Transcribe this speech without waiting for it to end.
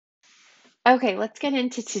Okay, let's get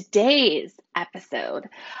into today's episode.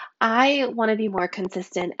 I want to be more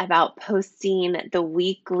consistent about posting the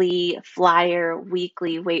weekly flyer,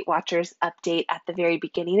 weekly Weight Watchers update at the very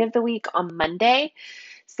beginning of the week on Monday.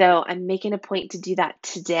 So I'm making a point to do that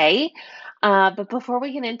today. But before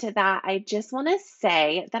we get into that, I just want to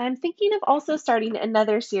say that I'm thinking of also starting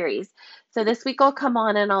another series. So this week I'll come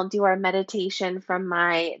on and I'll do our meditation from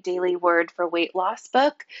my daily word for weight loss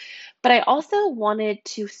book. But I also wanted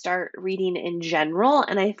to start reading in general,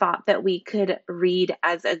 and I thought that we could read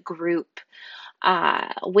as a group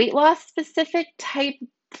weight loss specific type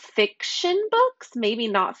fiction books, maybe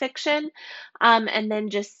not fiction, and then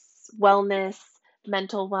just wellness,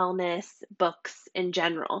 mental wellness books in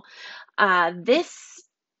general. This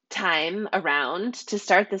time around, to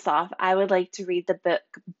start this off, I would like to read the book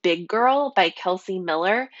Big Girl by Kelsey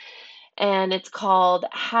Miller, and it's called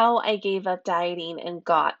How I Gave Up Dieting and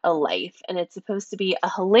Got a Life. And it's supposed to be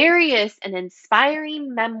a hilarious and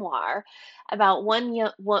inspiring memoir about one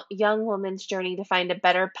young woman's journey to find a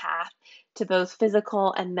better path to both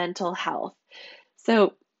physical and mental health.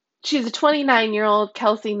 So she's a 29-year-old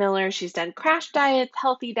Kelsey Miller. She's done crash diets,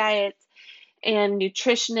 healthy diets, and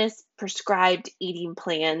nutritionist prescribed eating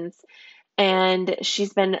plans. And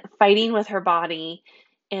she's been fighting with her body,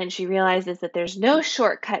 and she realizes that there's no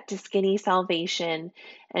shortcut to skinny salvation,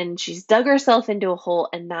 and she's dug herself into a hole,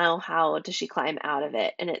 and now how does she climb out of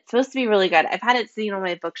it? And it's supposed to be really good. I've had it sitting on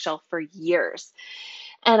my bookshelf for years,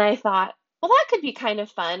 and I thought, well, that could be kind of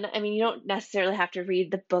fun. I mean, you don't necessarily have to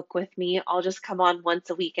read the book with me. I'll just come on once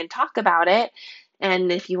a week and talk about it.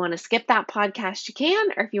 And if you want to skip that podcast, you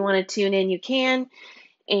can, or if you want to tune in, you can.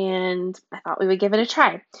 And I thought we would give it a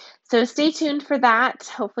try. So stay tuned for that.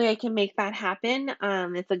 Hopefully, I can make that happen.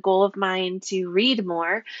 It's a goal of mine to read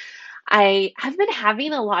more. I have been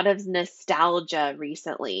having a lot of nostalgia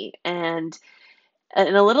recently, and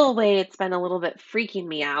in a little way, it's been a little bit freaking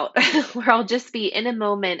me out, where I'll just be in a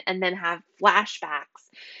moment and then have flashbacks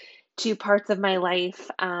to parts of my life.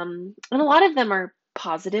 And a lot of them are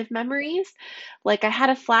positive memories. Like I had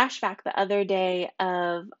a flashback the other day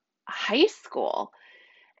of high school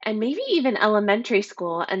and maybe even elementary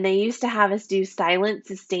school, and they used to have us do silent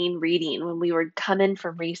sustained reading when we would come in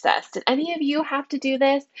from recess. Did any of you have to do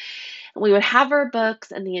this? And we would have our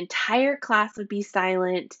books, and the entire class would be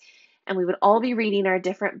silent, and we would all be reading our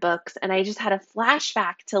different books. And I just had a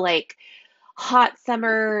flashback to like hot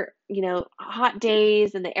summer, hot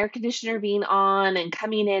days, and the air conditioner being on and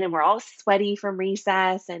coming in, and we're all sweaty from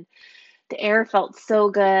recess, and the air felt so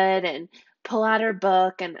good, and pull out her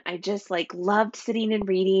book, and I just like loved sitting and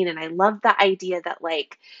reading, and I loved the idea that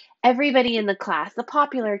like everybody in the class, the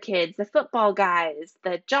popular kids, the football guys,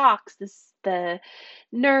 the jocks, the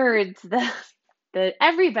nerds, the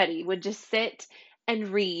everybody would just sit and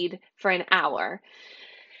read for an hour.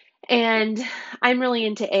 And I'm really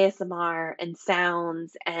into ASMR and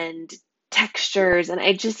sounds and textures. And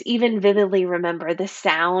I just even vividly remember the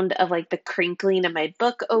sound of like the crinkling of my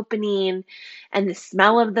book opening and the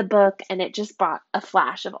smell of the book. And it just brought a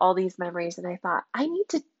flash of all these memories. And I thought, I need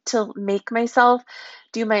to make myself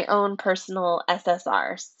do my own personal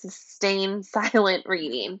SSR, sustained silent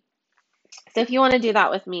reading. So if you want to do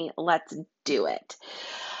that with me, let's do it.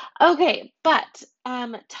 Okay, but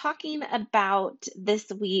talking about this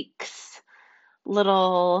week's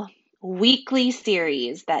little weekly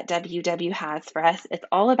series that WW has for us. It's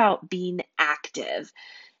all about being active.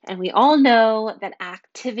 And we all know that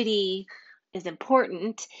activity is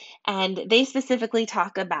important. And they specifically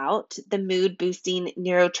talk about the mood boosting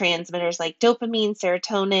neurotransmitters like dopamine,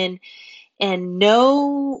 serotonin, and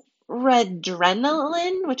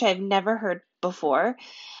noradrenaline, which I've never heard before.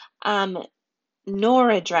 Um,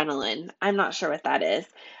 Noradrenaline, I'm not sure what that is.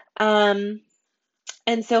 Um,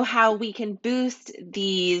 and so, how we can boost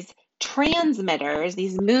these transmitters,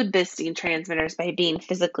 these mood boosting transmitters, by being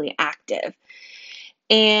physically active.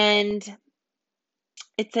 And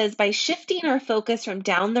it says by shifting our focus from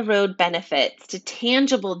down the road benefits to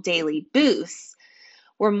tangible daily boosts,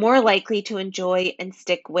 we're more likely to enjoy and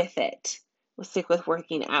stick with it. We'll stick with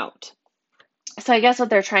working out. So, I guess what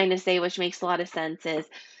they're trying to say, which makes a lot of sense, is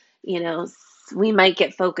you know, we might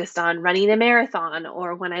get focused on running a marathon,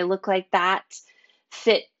 or when I look like that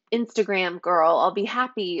fit Instagram girl, I'll be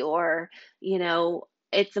happy, or,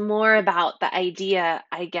 it's more about the idea,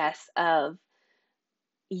 I guess, of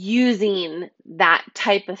using that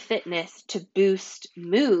type of fitness to boost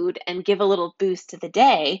mood and give a little boost to the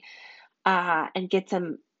day, and get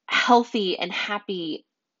some healthy and happy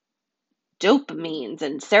dopamines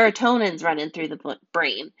and serotonins running through the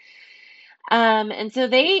brain. And so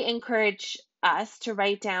they encourage us to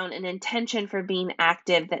write down an intention for being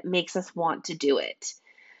active that makes us want to do it.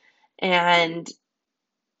 And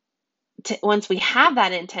once we have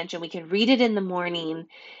that intention, we can read it in the morning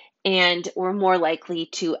and we're more likely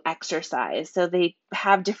to exercise. So they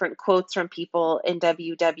have different quotes from people in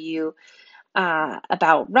WW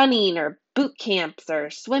about running or boot camps or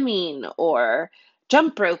swimming or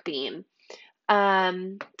jump roping.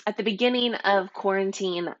 At the beginning of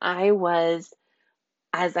quarantine, I was,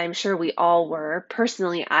 as I'm sure we all were,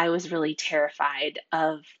 personally, I was really terrified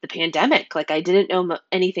of the pandemic. Like, I didn't know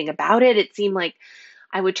anything about it. It seemed like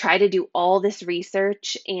I would try to do all this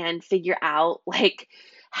research and figure out, like,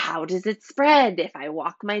 how does it spread? If I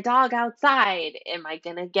walk my dog outside, am I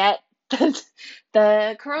going to get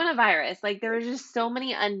the coronavirus? Like, there were just so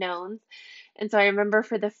many unknowns. And so I remember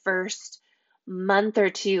for the first month or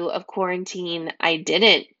two of quarantine, I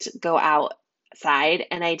didn't go outside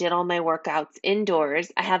and I did all my workouts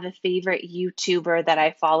indoors. I have a favorite YouTuber that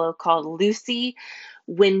I follow called Lucy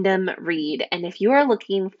Wyndham Reed. And if you are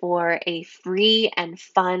looking for a free and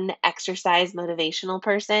fun exercise motivational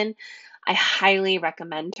person, I highly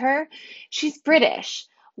recommend her. She's British,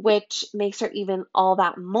 which makes her even all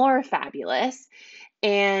that more fabulous.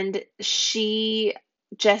 And she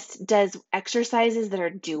just does exercises that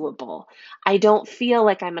are doable. I don't feel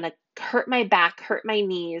like I'm going to hurt my back, hurt my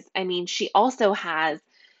knees. I mean, she also has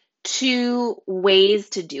two ways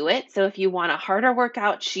to do it. So if you want a harder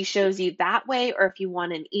workout, she shows you that way, or if you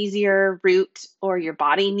want an easier route or your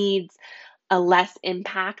body needs a less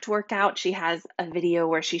impact workout, she has a video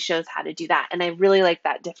where she shows how to do that. And I really like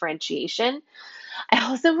that differentiation. I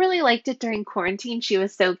also really liked it during quarantine. She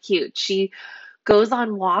was so cute. She goes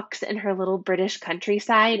on walks in her little British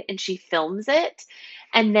countryside and she films it.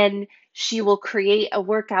 And then she will create a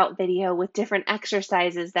workout video with different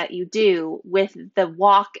exercises that you do with the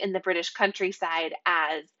walk in the British countryside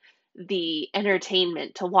as the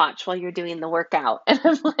entertainment to watch while you're doing the workout. And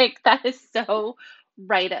I'm like, that is so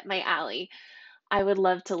right up my alley. I would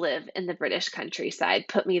love to live in the British countryside.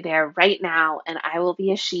 Put me there right now, and I will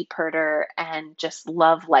be a sheep herder and just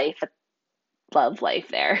love life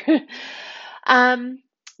there. Um,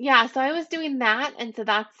 yeah, so I was doing that, and so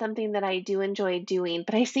that's something that I do enjoy doing,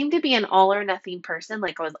 but I seem to be an all or nothing person.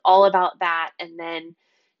 Like I was all about that, and then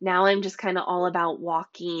now I'm just kind of all about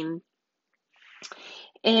walking.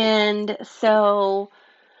 And so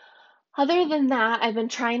other than that, I've been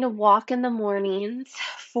trying to walk in the mornings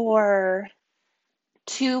for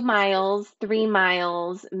 2 miles, 3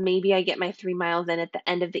 miles. Maybe I get my 3 miles in at the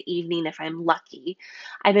end of the evening if I'm lucky.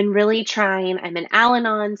 I've been really trying. I'm in Al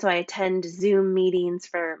Anon, so I attend Zoom meetings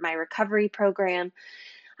for my recovery program.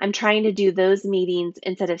 I'm trying to do those meetings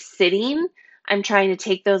instead of sitting. I'm trying to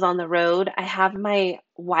take those on the road. I have my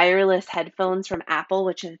wireless headphones from Apple,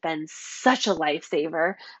 which have been such a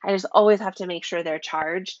lifesaver. I just always have to make sure they're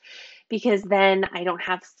charged because then I don't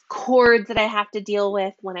have cords that I have to deal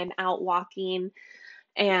with when I'm out walking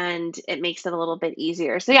and it makes it a little bit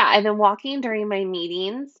easier. So yeah, I've been walking during my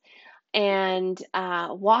meetings, and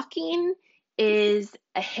walking is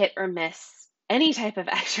a hit or miss. Any type of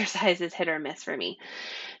exercise is hit or miss for me.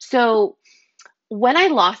 So when I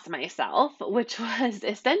lost myself, which was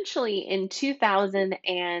essentially in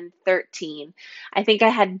 2013, I think I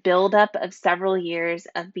had buildup of several years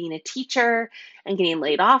of being a teacher and getting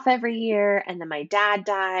laid off every year. And then my dad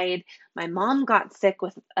died. My mom got sick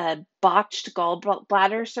with a botched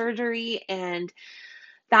gallbladder surgery. And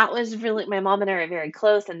that was really, my mom and I are very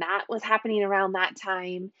close. And that was happening around that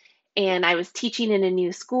time. And I was teaching in a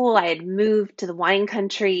new school. I had moved to the wine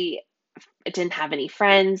country. I didn't have any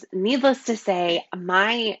friends. Needless to say,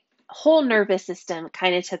 my whole nervous system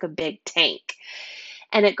kind of took a big tank.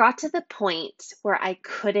 And it got to the point where I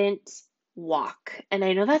couldn't walk. And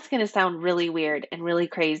I know that's going to sound really weird and really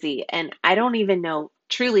crazy. And I don't even know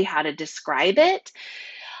truly how to describe it.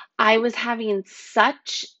 I was having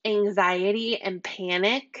such anxiety and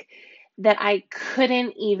panic that I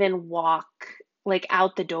couldn't even walk like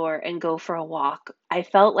out the door and go for a walk. I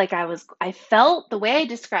felt the way I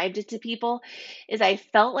described it to people is I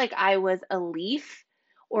felt like I was a leaf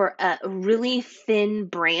or a really thin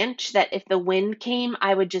branch that if the wind came,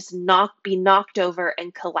 I would just be knocked over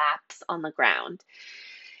and collapse on the ground.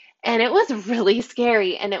 And it was really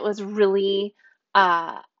scary and it was really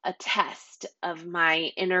a test of my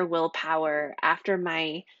inner willpower. After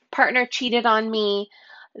my partner cheated on me,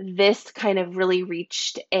 this kind of really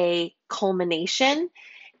reached a culmination,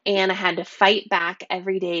 and I had to fight back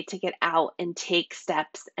every day to get out and take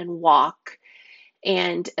steps and walk.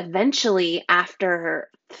 And eventually, after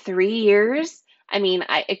 3 years, I mean,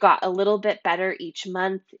 it got a little bit better each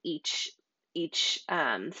month, each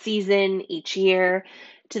season, each year,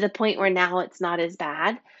 to the point where now it's not as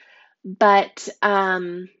bad. But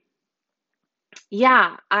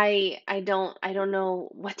Yeah, I don't know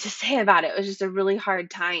what to say about it. It was just a really hard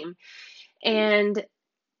time. And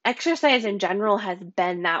exercise in general has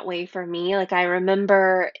been that way for me. Like I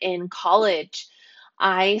remember in college,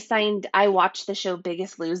 I watched the show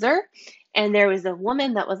Biggest Loser, and there was a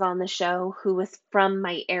woman that was on the show who was from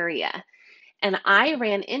my area. And I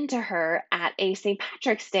ran into her at a St.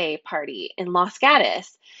 Patrick's Day party in Los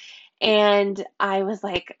Gatos. And I was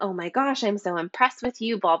like, oh my gosh, I'm so impressed with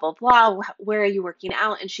you, blah, blah, blah. Where are you working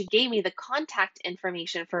out? And she gave me the contact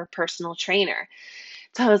information for a personal trainer.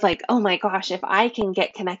 So I was like, oh my gosh, if I can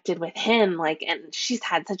get connected with him, like, and she's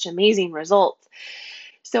had such amazing results.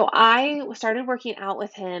 So I started working out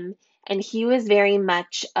with him, and he was very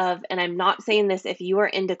much of, and I'm not saying this if you are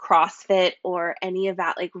into CrossFit or any of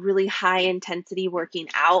that, like really high intensity working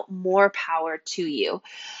out, more power to you.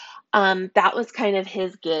 That was kind of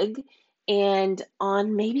his gig. And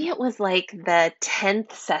on maybe it was like the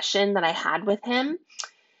 10th session that I had with him,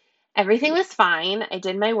 everything was fine. I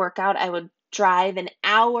did my workout. I would drive an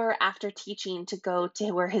hour after teaching to go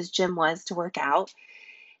to where his gym was to work out.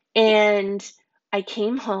 And I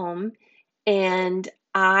came home, and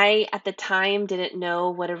I, at the time, didn't know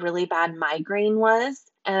what a really bad migraine was.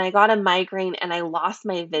 And I got a migraine and I lost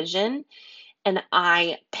my vision and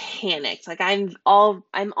I panicked. Like I'm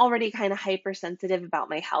already kind of hypersensitive about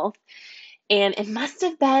my health. And it must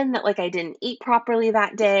have been that like I didn't eat properly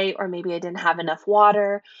that day, or maybe I didn't have enough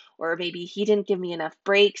water, or maybe he didn't give me enough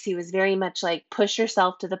breaks. He was very much like push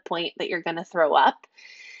yourself to the point that you're going to throw up.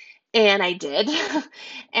 And I did.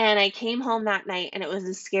 And I came home that night and it was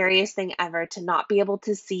the scariest thing ever to not be able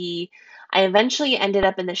to see. I eventually ended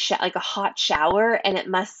up in the like a hot shower, and it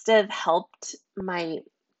must have helped my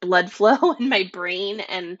blood flow in my brain,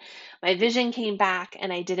 and my vision came back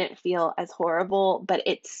and I didn't feel as horrible, but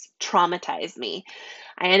it's traumatized me.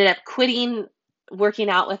 I ended up quitting working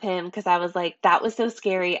out with him because I was like, that was so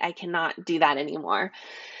scary. I cannot do that anymore.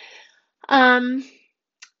 Um,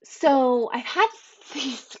 so I've had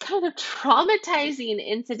these kind of traumatizing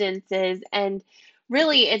incidences, and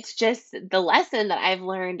really it's just the lesson that I've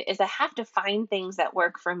learned is I have to find things that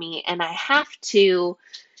work for me, and I have to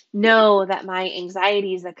know that my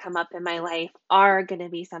anxieties that come up in my life are going to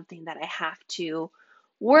be something that I have to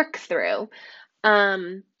work through.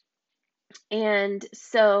 Um, and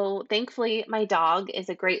so thankfully, my dog is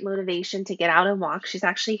a great motivation to get out and walk. She's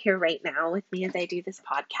actually here right now with me as I do this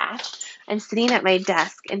podcast. I'm sitting at my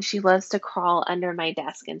desk and she loves to crawl under my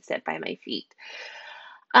desk and sit by my feet.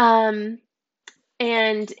 Um,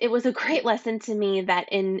 and it was a great lesson to me that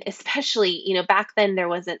in, especially, back then there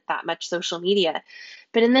wasn't that much social media,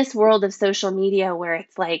 but in this world of social media where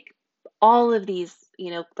it's like all of these,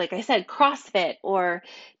 like I said, CrossFit or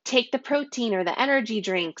take the protein or the energy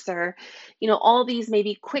drinks or, all these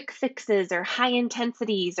maybe quick fixes or high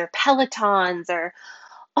intensities or Pelotons or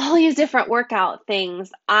all these different workout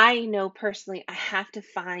things. I know personally I have to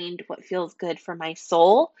find what feels good for my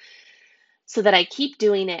soul so that I keep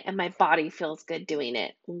doing it and my body feels good doing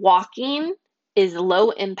it. Walking is low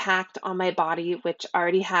impact on my body, which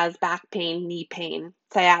already has back pain, knee pain,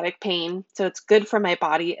 sciatic pain. So it's good for my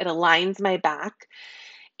body. It aligns my back.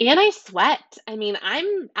 And I sweat. I mean,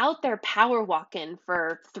 I'm out there power walking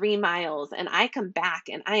for 3 miles and I come back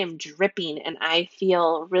and I am dripping and I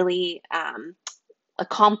feel really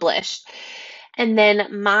accomplished. And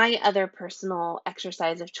then my other personal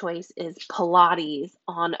exercise of choice is Pilates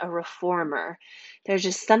on a reformer. There's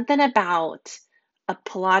just something about a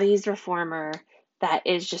Pilates reformer that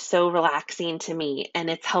is just so relaxing to me, and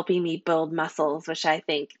it's helping me build muscles, which I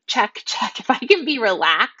think, check, check. If I can be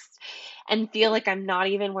relaxed and feel like I'm not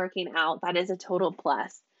even working out, that is a total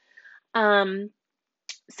plus. Um,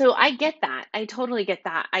 so I get that. I totally get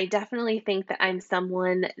that. I definitely think that I'm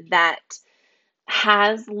someone that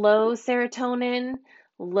has low serotonin,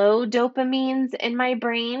 low dopamines in my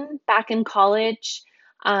brain. Back in college,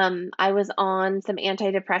 I was on some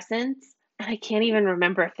antidepressants, and I can't even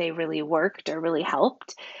remember if they really worked or really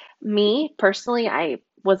helped me personally. I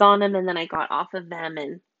was on them and then I got off of them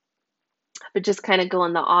and would just kind of go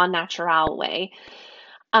in the all natural way.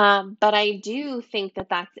 But I do think that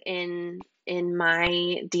that's in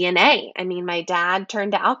my DNA. I mean, my dad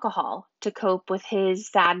turned to alcohol to cope with his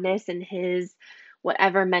sadness and his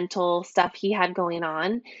whatever mental stuff he had going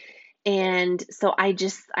on. And so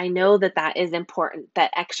I know that that is important,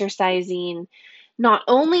 that exercising, not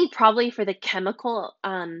only probably for the chemical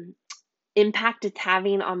impact it's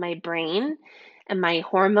having on my brain and my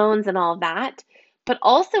hormones and all that, but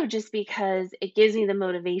also just because it gives me the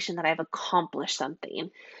motivation that I've accomplished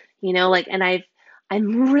something, like, and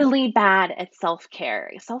I'm really bad at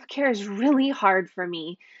self-care. Self-care is really hard for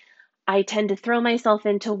me. I tend to throw myself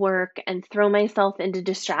into work and throw myself into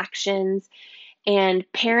distractions, and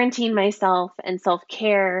parenting myself and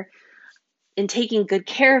self-care and taking good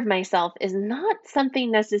care of myself is not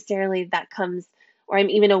something necessarily that comes, or I'm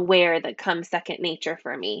even aware that comes second nature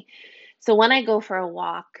for me. So when I go for a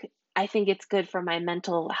walk, I think it's good for my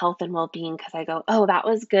mental health and well-being because I go, oh, that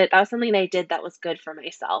was good. That was something I did that was good for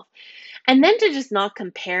myself. And then to just not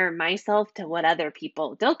compare myself to what other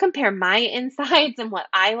people, don't compare my insides and what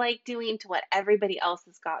I like doing to what everybody else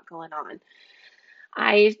has got going on.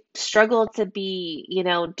 I struggle to be,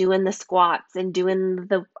 doing the squats and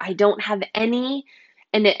I don't have any,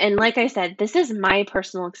 and like I said, this is my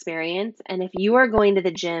personal experience. And if you are going to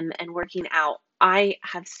the gym and working out, I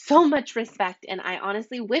have so much respect and I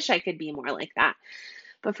honestly wish I could be more like that.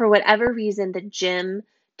 But for whatever reason, the gym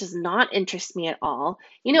does not interest me at all.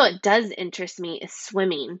 It does interest me is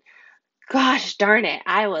swimming. Gosh darn it,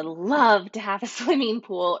 I would love to have a swimming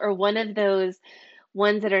pool or one of those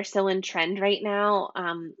ones that are so in trend right now.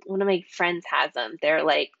 One of my friends has them. They're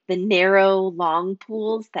like the narrow, long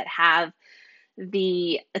pools that have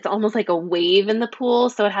it's almost like a wave in the pool,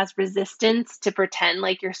 so it has resistance to pretend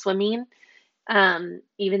like you're swimming,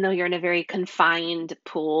 even though you're in a very confined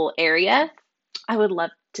pool area. I would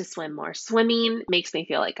love to swim more. Swimming makes me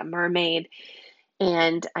feel like a mermaid,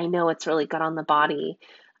 and I know it's really good on the body.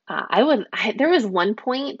 There was one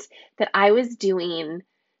point that I was doing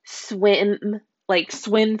swim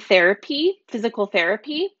therapy, physical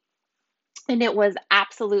therapy, and it was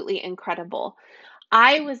absolutely incredible.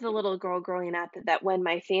 I was the little girl growing up that when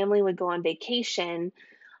my family would go on vacation,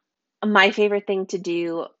 my favorite thing to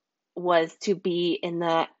do was to be in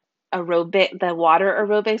the water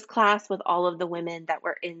aerobics class with all of the women that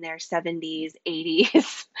were in their 70s,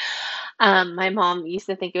 80s. My mom used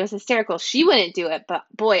to think it was hysterical. She wouldn't do it, but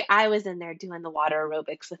boy, I was in there doing the water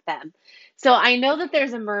aerobics with them. So I know that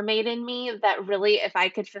there's a mermaid in me that really, if I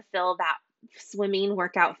could fulfill that swimming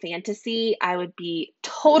workout fantasy, I would be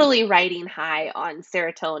totally riding high on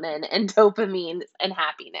serotonin and dopamine and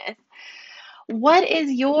happiness. What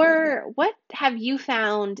have you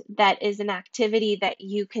found that is an activity that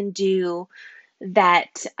you can do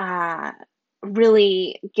that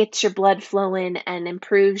really gets your blood flowing and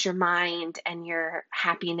improves your mind and your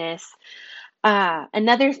happiness?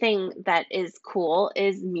 Another thing that is cool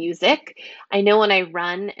is music. I know when I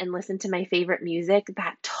run and listen to my favorite music,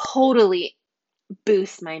 that totally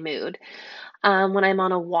boosts my mood. When I'm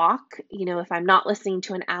on a walk, if I'm not listening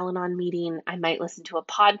to an Al Anon meeting, I might listen to a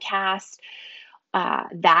podcast.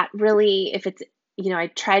 That really, if it's, I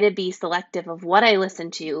try to be selective of what I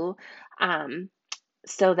listen to, um,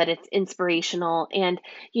 so that it's inspirational. And,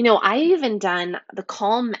 I even done the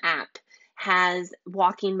Calm app has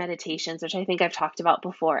walking meditations, which I think I've talked about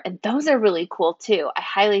before, and those are really cool too. I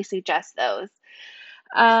highly suggest those.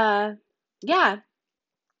 Uh, yeah.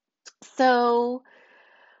 So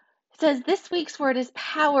it says this week's word is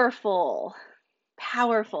powerful.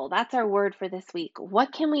 Powerful. That's our word for this week.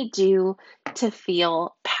 What can we do to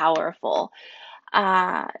feel powerful?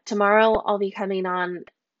 Tomorrow I'll be coming on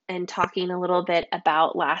and talking a little bit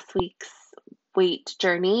about last week's weight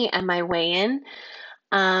journey and my weigh-in.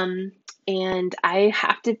 And I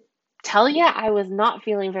have to tell you, I was not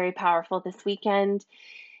feeling very powerful this weekend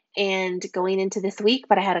and going into this week,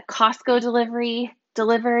 but I had a Costco delivery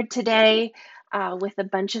delivered today with a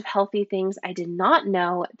bunch of healthy things. I did not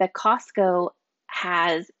know that Costco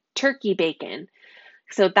has turkey bacon.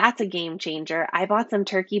 So that's a game changer. I bought some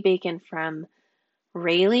turkey bacon from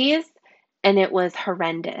Rayleigh's and it was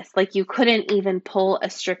horrendous. Like you couldn't even pull a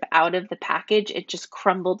strip out of the package. It just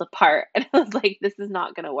crumbled apart. And I was like, this is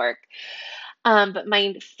not going to work. But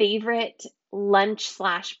my favorite lunch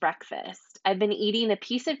slash breakfast, I've been eating a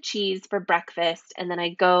piece of cheese for breakfast. And then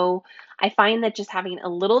I find that just having a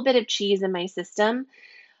little bit of cheese in my system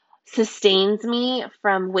sustains me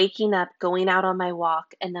from waking up, going out on my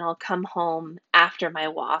walk, and then I'll come home after my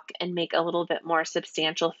walk and make a little bit more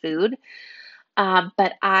substantial food.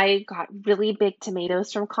 But I got really big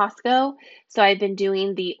tomatoes from Costco. So I've been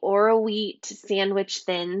doing the Oro Wheat sandwich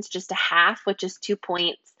thins, just a half, which is 2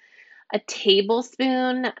 points, a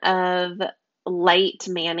tablespoon of light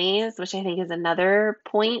mayonnaise, which I think is another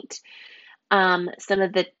point, some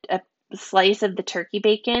of a slice of the turkey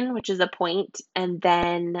bacon, which is a point, and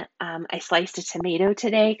then I sliced a tomato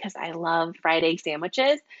today because I love fried egg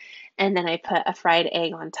sandwiches, and then I put a fried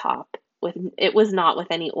egg on top. It was not with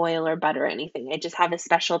any oil or butter or anything. I just have a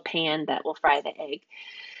special pan that will fry the egg.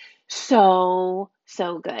 So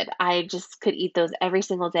good. I just could eat those every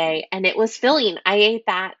single day, and it was filling. I ate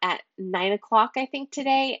that at 9 o'clock, I think,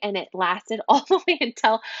 today, and it lasted all the way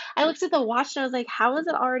until I looked at the watch and I was like, how is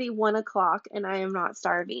it already 1 o'clock and I am not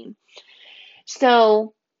starving?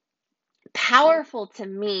 So powerful to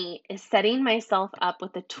me is setting myself up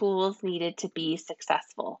with the tools needed to be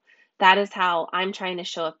successful. That is how I'm trying to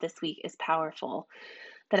show up this week is powerful.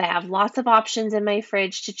 That I have lots of options in my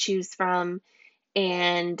fridge to choose from,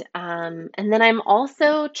 and then I'm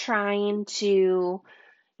also trying to,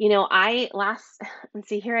 I last let's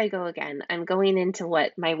see, here I go again. I'm going into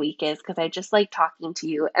what my week is because I just like talking to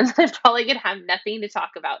you, and I'm probably gonna have nothing to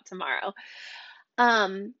talk about tomorrow.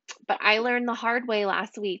 Um, but I learned the hard way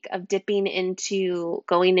last week of dipping into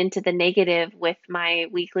going into the negative with my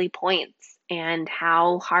weekly points and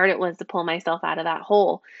how hard it was to pull myself out of that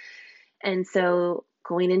hole. And so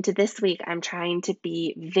going into this week, I'm trying to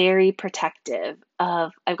be very protective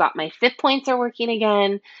of I've got my fit points are working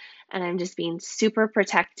again, and I'm just being super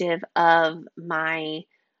protective of my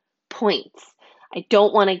points. I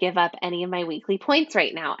don't want to give up any of my weekly points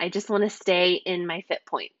right now. I just want to stay in my fit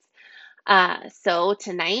points. So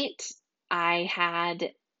tonight I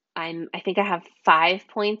had I think I have 5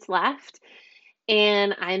 points left,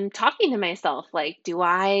 and I'm talking to myself like, do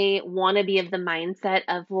I want to be of the mindset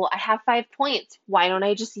of, well, I have 5 points. Why don't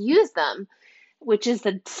I just use them? Which is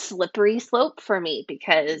a slippery slope for me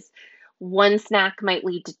because one snack might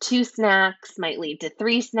lead to two snacks, might lead to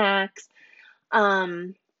three snacks.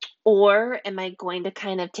 Um, or am I going to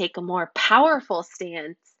kind of take a more powerful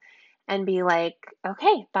stance and be like,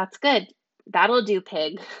 okay, that's good. That'll do,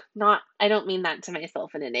 pig. Not, I don't mean that to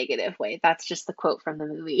myself in a negative way. That's just the quote from the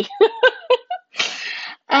movie.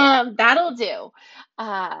 That'll do.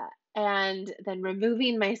 Uh, and then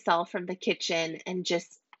removing myself from the kitchen and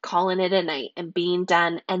just calling it a night and being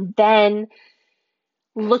done. And then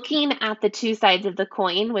looking at the two sides of the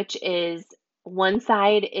coin, which is one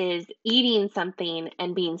side is eating something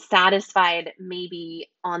and being satisfied maybe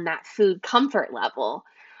on that food comfort level,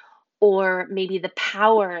 or maybe the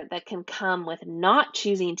power that can come with not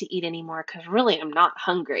choosing to eat anymore because really I'm not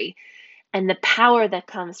hungry, and the power that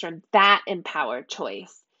comes from that empowered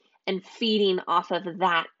choice and feeding off of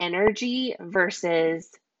that energy versus,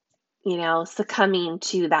 succumbing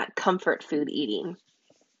to that comfort food eating.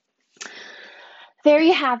 There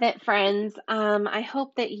you have it, friends. I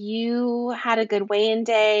hope that you had a good weigh-in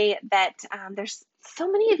day, that there's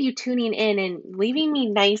so many of you tuning in and leaving me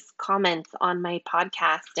nice comments on my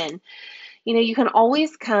podcast. And, you can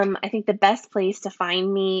always come. I think the best place to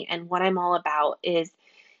find me and what I'm all about is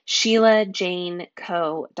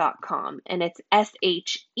SheilaJaneCo.com. And it's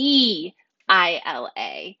SHEILA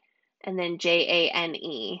and then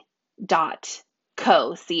JANE dot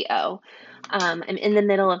co. I'm in the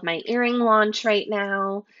middle of my earring launch right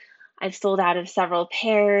now. I've sold out of several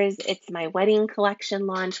pairs. It's my wedding collection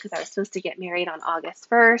launch because I was supposed to get married on August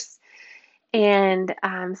 1st. And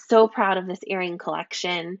I'm so proud of this earring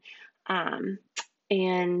collection. Um,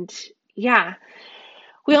 and yeah,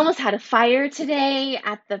 we almost had a fire today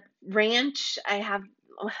at the ranch.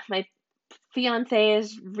 My fiance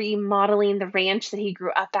is remodeling the ranch that he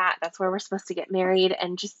grew up at. That's where we're supposed to get married.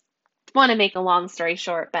 And just want to make a long story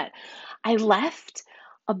short, but I left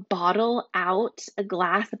a bottle out, a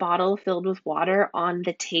glass bottle filled with water on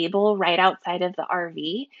the table right outside of the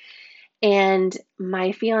RV. And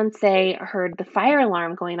my fiance heard the fire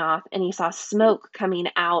alarm going off and he saw smoke coming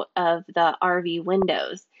out of the RV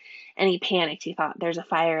windows. And he panicked. He thought there's a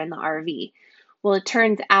fire in the RV. Well, it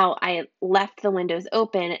turns out I left the windows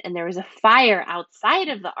open and there was a fire outside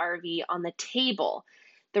of the RV on the table.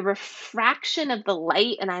 The refraction of the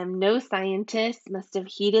light, and I'm no scientist, must have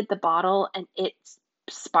heated the bottle and it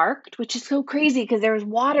sparked, which is so crazy because there was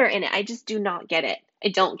water in it. I just do not get it. I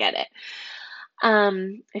don't get it.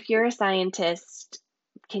 If you're a scientist,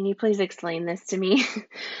 can you please explain this to me?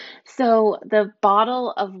 So the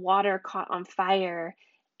bottle of water caught on fire,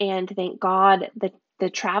 and thank God the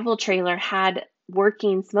travel trailer had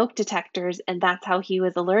working smoke detectors, and that's how he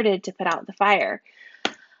was alerted to put out the fire.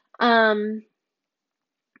 Um,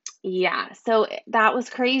 yeah, so that was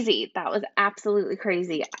crazy. That was absolutely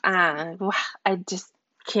crazy. I just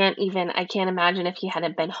I can't imagine if he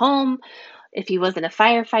hadn't been home, if he wasn't a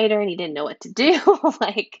firefighter and he didn't know what to do.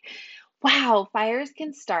 Like, wow, fires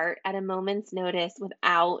can start at a moment's notice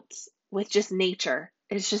with just nature.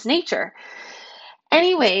 It's just nature.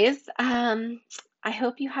 Anyways, I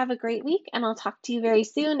hope you have a great week and I'll talk to you very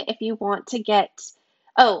soon. If you want to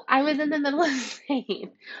oh, I was in the middle of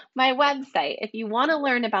saying my website. If you want to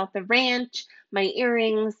learn about the ranch, my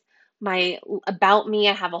earrings, my about me,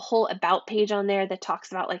 I have a whole about page on there that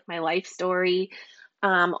talks about like my life story.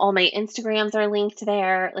 All my Instagrams are linked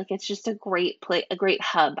there. Like it's just a great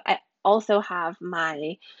hub. I also have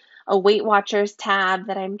my a Weight Watchers tab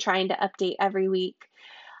that I'm trying to update every week.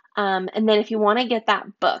 And then if you want to get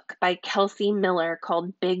that book by Kelsey Miller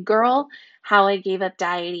called Big Girl, How I Gave Up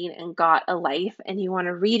Dieting and Got a Life, and you want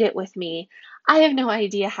to read it with me, I have no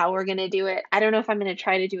idea how we're going to do it. I don't know if I'm going to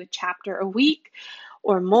try to do a chapter a week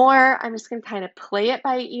or more. I'm just going to kind of play it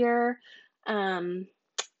by ear. Um,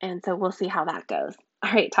 and so we'll see how that goes.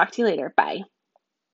 All right, talk to you later. Bye.